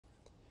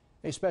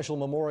A special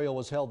memorial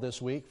was held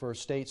this week for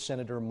State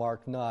Senator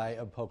Mark Nye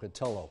of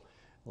Pocatello.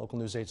 Local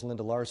News 8's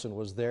Linda Larson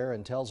was there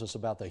and tells us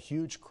about the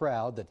huge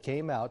crowd that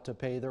came out to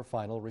pay their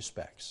final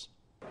respects.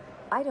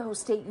 Idaho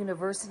State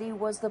University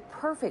was the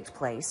perfect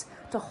place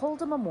to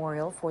hold a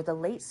memorial for the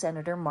late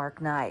Senator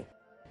Mark Nye.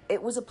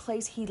 It was a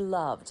place he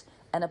loved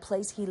and a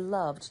place he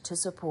loved to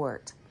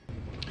support.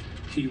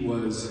 He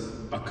was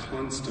a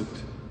constant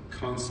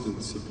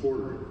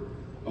supporter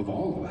of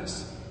all of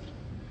us.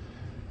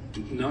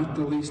 Not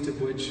the least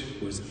of which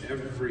was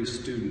every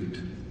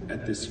student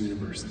at this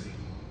university,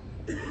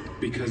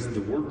 because the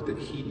work that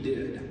he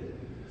did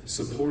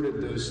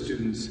supported those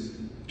students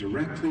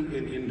directly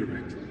and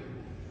indirectly.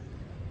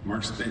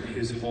 Mark spent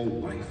his whole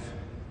life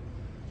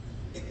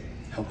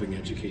helping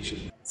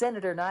education.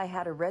 Senator Nye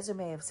had a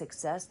resume of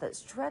success that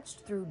stretched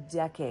through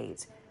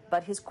decades,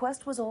 but his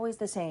quest was always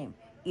the same.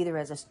 Either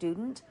as a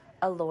student,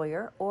 a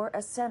lawyer, or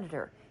a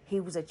senator, he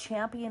was a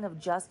champion of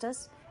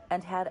justice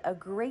and had a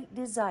great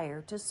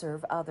desire to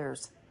serve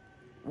others.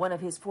 One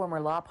of his former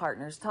law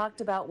partners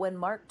talked about when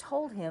Mark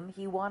told him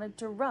he wanted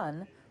to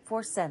run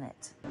for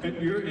Senate.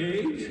 At your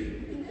age,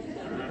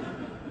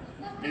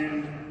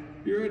 and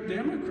you're a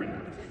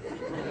Democrat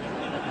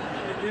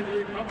in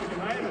Republican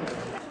Idaho.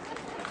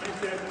 I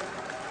said,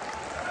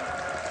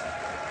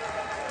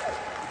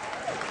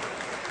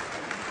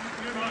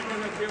 you're not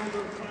going to be able to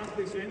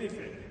accomplish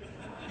anything.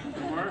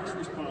 And Mark's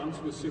response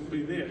was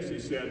simply this. He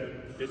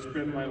said, it's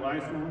been my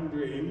lifelong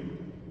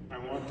dream. I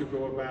want to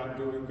go about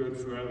doing good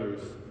for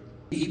others.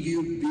 He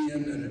viewed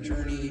being an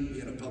attorney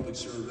in a public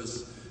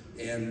service,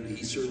 and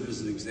he served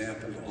as an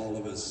example to all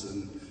of us,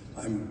 and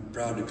I'm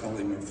proud to call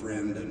him a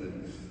friend,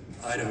 and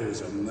Idaho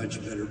is a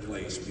much better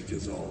place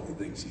because of all the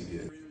things he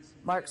did.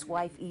 Mark's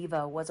wife,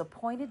 Eva, was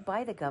appointed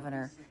by the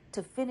governor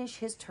to finish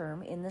his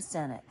term in the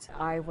Senate.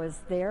 I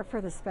was there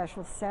for the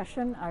special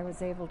session. I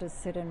was able to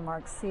sit in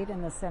Mark's seat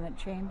in the Senate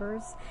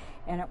chambers,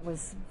 and it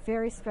was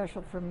very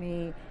special for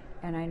me,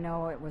 and I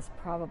know it was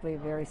probably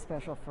very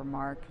special for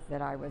Mark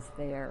that I was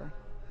there.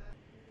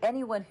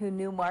 Anyone who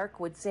knew Mark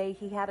would say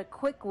he had a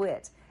quick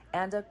wit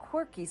and a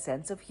quirky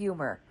sense of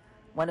humor.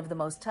 One of the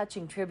most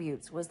touching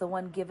tributes was the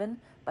one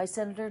given by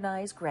Senator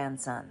Nye's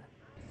grandson.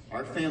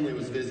 Our family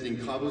was visiting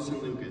Cabo San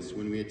Lucas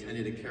when we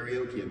attended a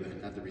karaoke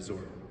event at the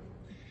resort.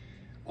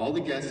 All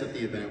the guests at the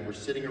event were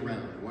sitting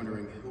around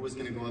wondering who was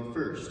going to go up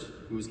first,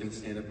 who was going to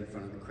stand up in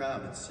front of the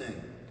crowd and sing.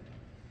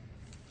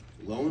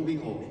 Lo and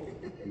behold,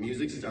 the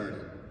music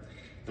started.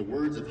 The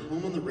words of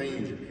Home on the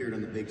Range appeared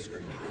on the big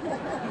screen.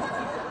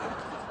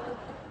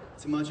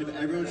 To much of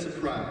everyone's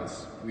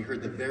surprise, we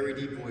heard the very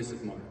deep voice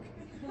of Mark.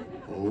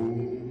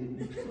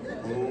 Home,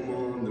 home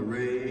on the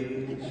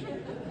range.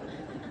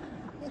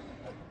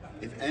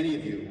 If any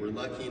of you were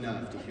lucky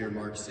enough to hear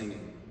Mark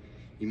singing,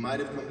 you might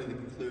have come to the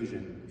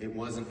conclusion it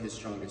wasn't his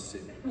strongest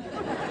suit.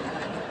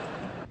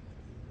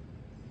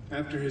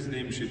 After his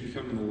name should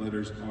come the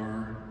letters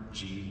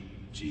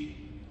RGG.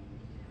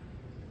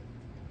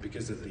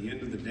 Because at the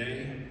end of the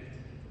day,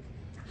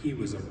 he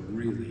was a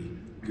really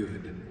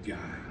good guy.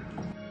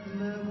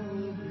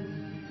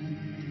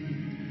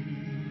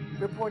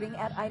 Reporting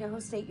at Idaho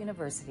State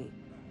University,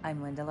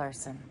 I'm Linda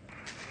Larson.